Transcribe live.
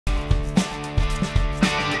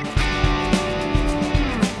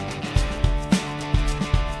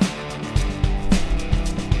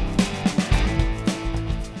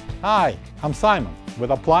Hi, I'm Simon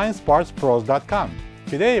with AppliancePartsPros.com.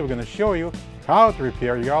 Today we're going to show you how to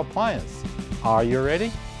repair your appliance. Are you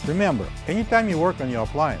ready? Remember, anytime you work on your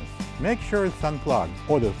appliance, make sure it's unplugged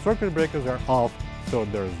or the circuit breakers are off so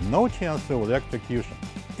there's no chance of electrocution.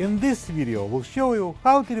 In this video, we'll show you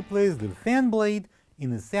how to replace the fan blade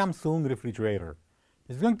in a Samsung refrigerator.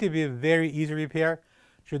 It's going to be a very easy repair.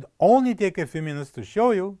 Should only take a few minutes to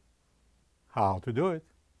show you how to do it.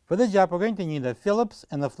 For this job, we're going to need a Phillips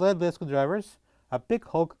and a flathead screwdrivers, a pick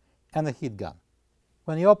hook, and a heat gun.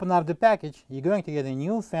 When you open up the package, you're going to get a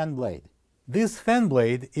new fan blade. This fan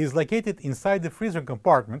blade is located inside the freezer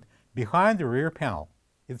compartment behind the rear panel.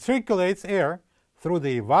 It circulates air through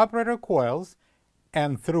the evaporator coils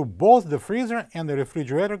and through both the freezer and the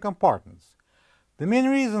refrigerator compartments. The main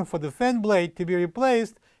reason for the fan blade to be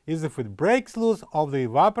replaced is if it breaks loose of the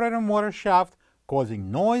evaporator motor shaft,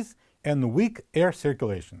 causing noise and weak air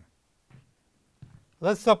circulation.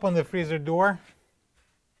 Let's open the freezer door.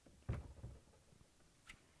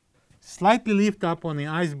 Slightly lift up on the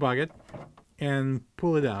ice bucket and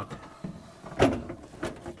pull it out.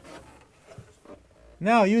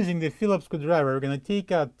 Now, using the Phillips screwdriver, we're going to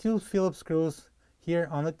take out two Phillips screws here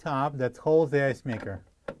on the top that holds the ice maker.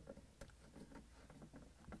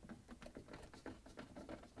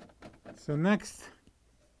 So next,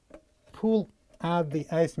 pull out the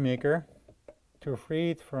ice maker to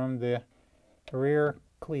free it from the rear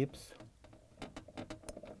clips.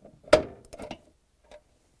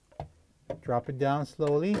 Drop it down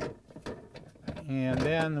slowly, and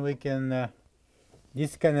then we can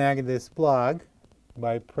disconnect this plug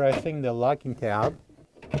by pressing the locking tab.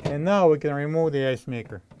 And now we can remove the ice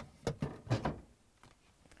maker.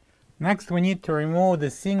 Next, we need to remove the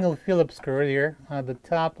single Phillips screw here at the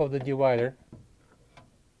top of the divider.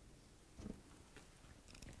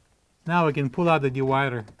 Now we can pull out the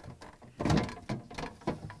divider.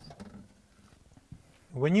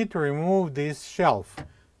 We need to remove this shelf.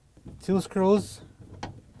 Two screws,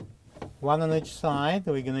 one on each side.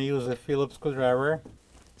 We're going to use a Phillips screwdriver.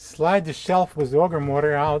 Slide the shelf with the auger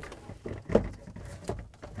motor out.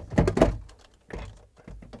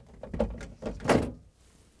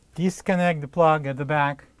 Disconnect the plug at the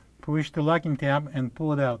back, push the locking tab and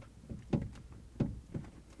pull it out.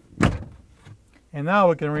 And now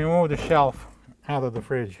we can remove the shelf out of the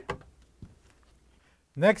fridge.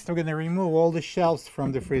 Next, we're going to remove all the shelves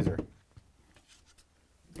from the freezer.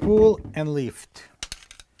 Pull and lift.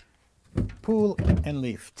 Pull and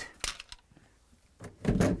lift.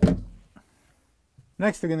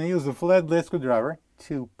 Next, we're going to use the flathead screwdriver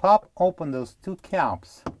to pop open those two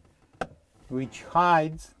caps, which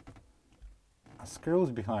hides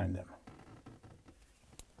screws behind them.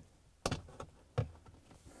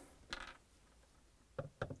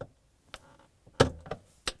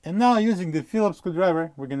 And now, using the Phillips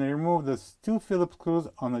screwdriver, we're going to remove those two Phillips screws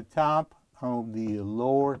on the top of the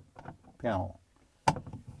lower panel.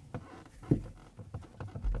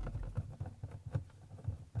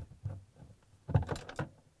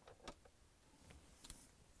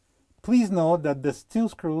 Please note that the two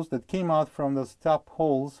screws that came out from those top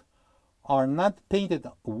holes are not painted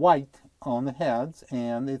white on the heads,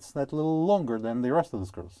 and it's that little longer than the rest of the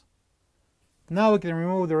screws. Now we can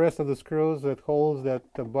remove the rest of the screws that holds that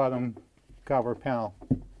bottom cover panel.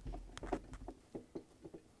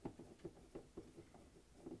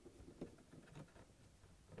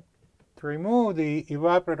 To remove the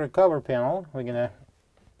evaporator cover panel, we're going to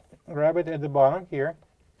grab it at the bottom here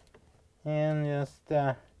and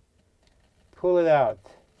just pull it out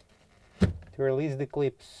to release the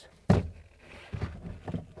clips.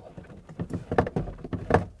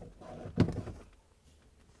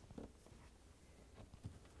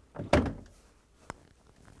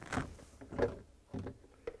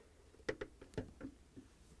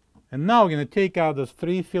 And now we're going to take out those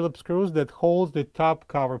three Phillips screws that holds the top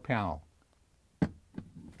cover panel.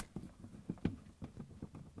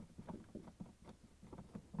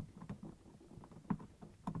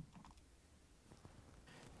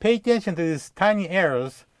 Pay attention to these tiny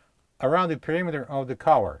arrows around the perimeter of the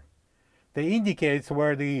cover. They indicate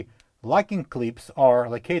where the locking clips are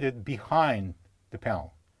located behind the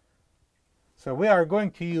panel. So we are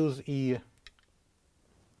going to use a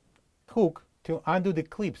hook to undo the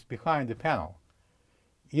clips behind the panel.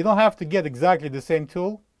 You don't have to get exactly the same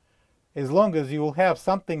tool, as long as you will have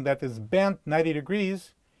something that is bent 90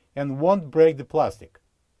 degrees and won't break the plastic.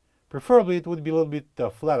 Preferably it would be a little bit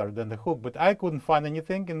flatter than the hook, but I couldn't find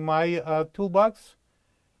anything in my toolbox.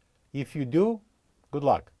 If you do, good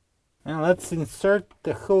luck. Now let's insert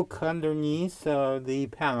the hook underneath the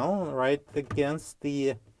panel, right against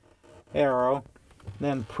the arrow.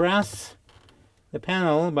 Then press the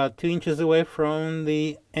panel about 2 inches away from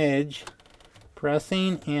the edge,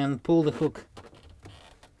 pressing and pull the hook.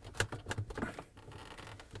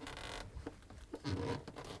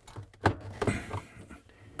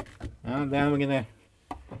 And then we're going to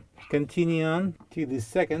continue on to the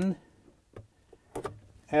second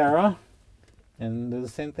arrow and do the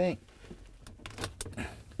same thing.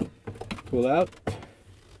 Pull out.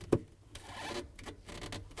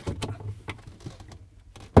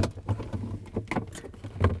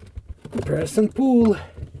 Press and pull.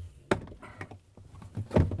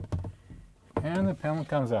 And the panel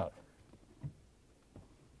comes out.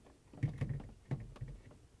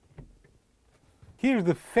 Here's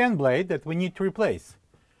the fan blade that we need to replace.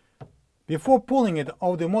 Before pulling it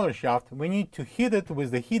off the motor shaft, we need to hit it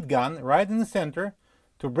with the heat gun right in the center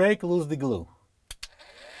to break loose the glue.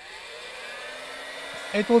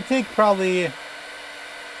 It will take probably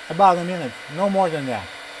about a minute, no more than that.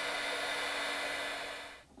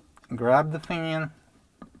 Grab the fan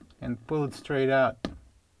and pull it straight out.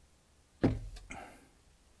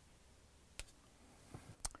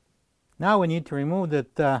 Now we need to remove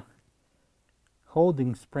that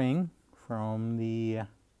holding spring from the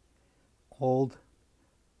old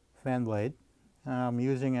fan blade. I'm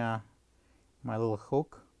using my little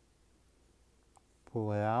hook.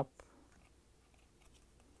 Pull it up.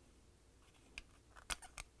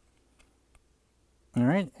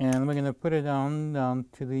 Alright, and we're going to put it down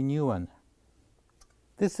to the new one.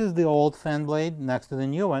 This is the old fan blade next to the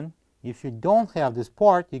new one. If you don't have this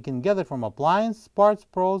part, you can get it from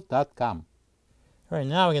appliancepartspros.com. Alright,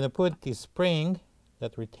 now we're going to put the spring,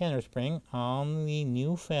 that retainer spring, on the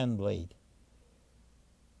new fan blade.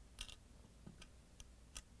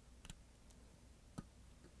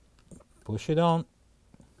 Push it on.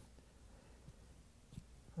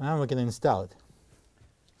 And we're going to install it.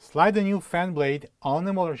 Slide the new fan blade on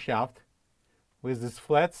the motor shaft with this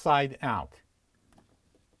flat side out.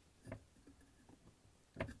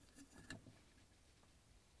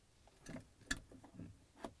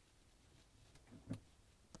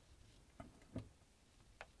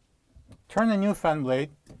 Turn the new fan blade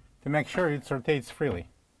to make sure it rotates freely.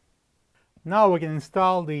 Now we can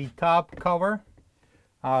install the top cover.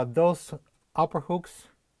 Those upper hooks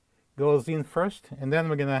goes in first, and then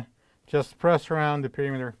we're gonna just press around the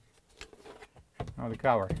perimeter of the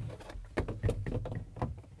cover.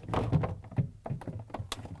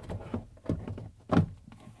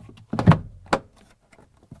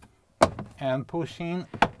 And push in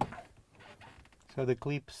so the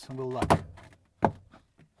clips will lock.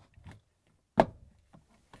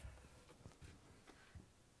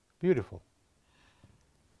 Beautiful.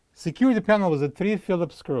 Secure the panel with the 3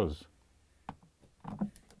 Phillips screws.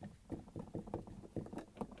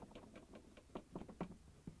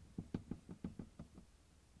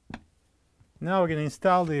 Now we're going to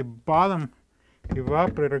install the bottom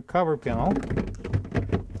evaporator cover panel.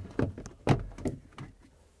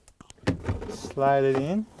 Slide it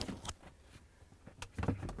in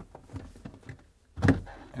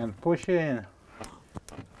and push it in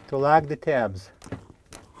to lock the tabs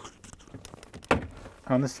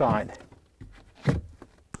on the side.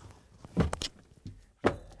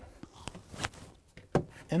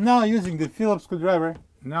 And now, using the Phillips screwdriver,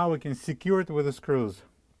 now we can secure it with the screws.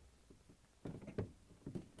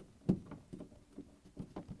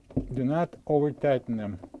 Do not over tighten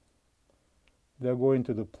them. They're going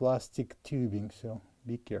to the plastic tubing, so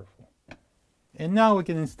be careful. And now we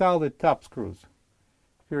can install the top screws.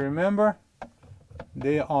 If you remember,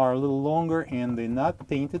 they are a little longer and they're not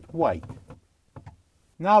painted white.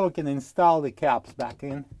 Now we can install the caps back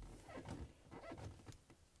in.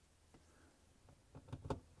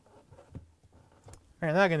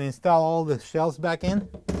 We're now going to install all the shells back in.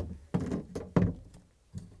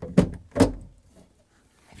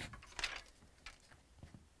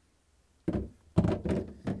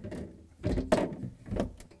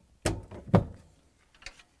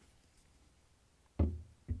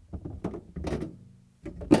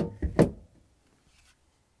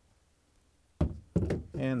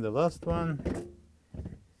 And the last one.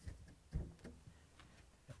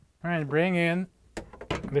 All right, bring in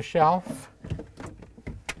the shelf.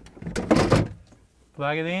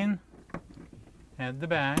 Plug it in at the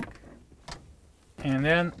back. And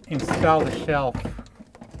then install the shelf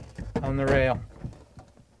on the rail.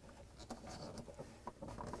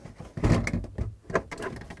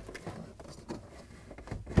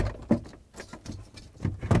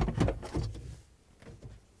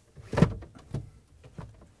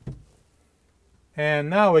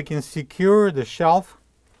 And now we can secure the shelf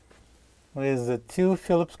with the 2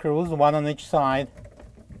 Phillips screws, one on each side.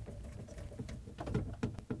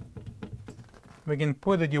 We can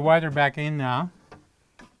put the divider back in now.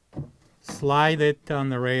 Slide it on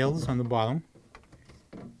the rails on the bottom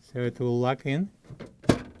so it will lock in.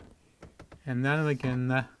 And then we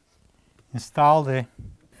can install the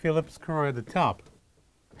Phillips screw at the top.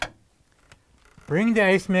 Bring the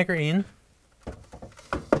ice maker in.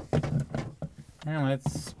 And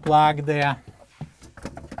let's plug the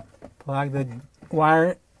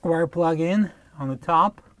wire plug in on the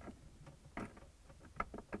top.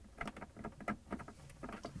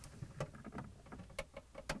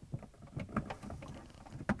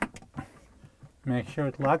 Make sure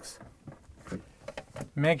it locks.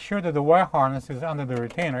 Make sure that the wire harness is under the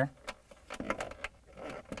retainer.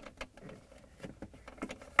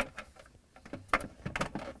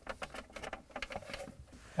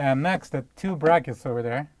 And next, the two brackets over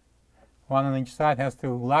there, one on each side, has to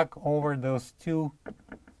lock over those two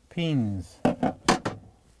pins.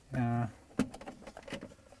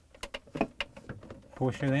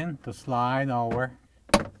 Push it in to slide over.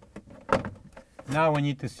 Now we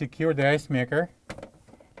need to secure the ice maker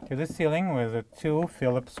to the ceiling with the two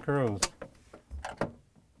Phillips screws.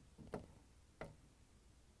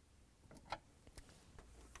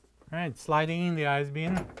 Alright, sliding in the ice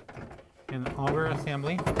bin in over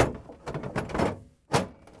assembly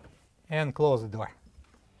and close the door.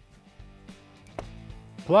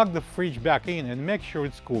 Plug the fridge back in and make sure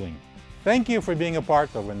it's cooling. Thank you for being a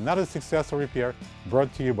part of another successful repair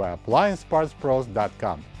brought to you by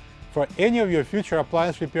AppliancePartsPros.com. For any of your future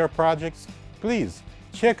appliance repair projects, please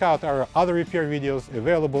check out our other repair videos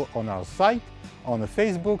available on our site, on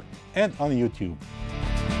Facebook, and on YouTube.